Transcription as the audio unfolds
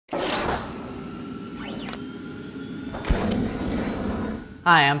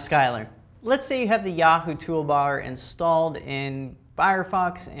Hi, I'm Skylar. Let's say you have the Yahoo toolbar installed in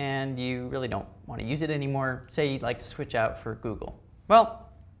Firefox and you really don't want to use it anymore. Say you'd like to switch out for Google. Well,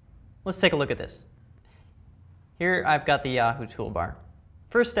 let's take a look at this. Here I've got the Yahoo toolbar.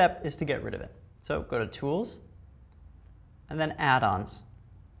 First step is to get rid of it. So go to Tools and then Add-ons.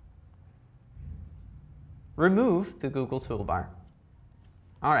 Remove the Google toolbar.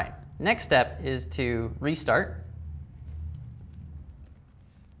 All right, next step is to restart.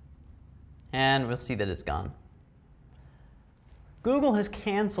 And we'll see that it's gone. Google has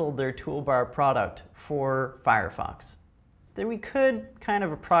canceled their toolbar product for Firefox. Then we could kind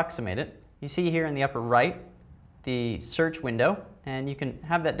of approximate it. You see here in the upper right the search window, and you can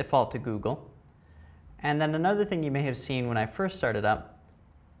have that default to Google. And then another thing you may have seen when I first started up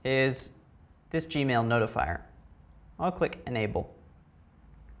is this Gmail notifier. I'll click Enable.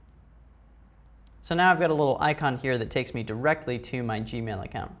 So now I've got a little icon here that takes me directly to my Gmail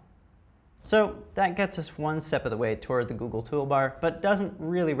account. So that gets us one step of the way toward the Google toolbar, but doesn't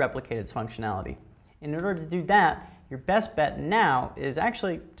really replicate its functionality. In order to do that, your best bet now is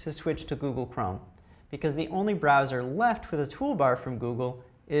actually to switch to Google Chrome, because the only browser left with a toolbar from Google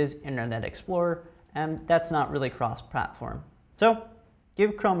is Internet Explorer, and that's not really cross-platform. So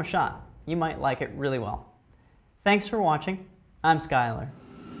give Chrome a shot. You might like it really well. Thanks for watching. I'm Skylar.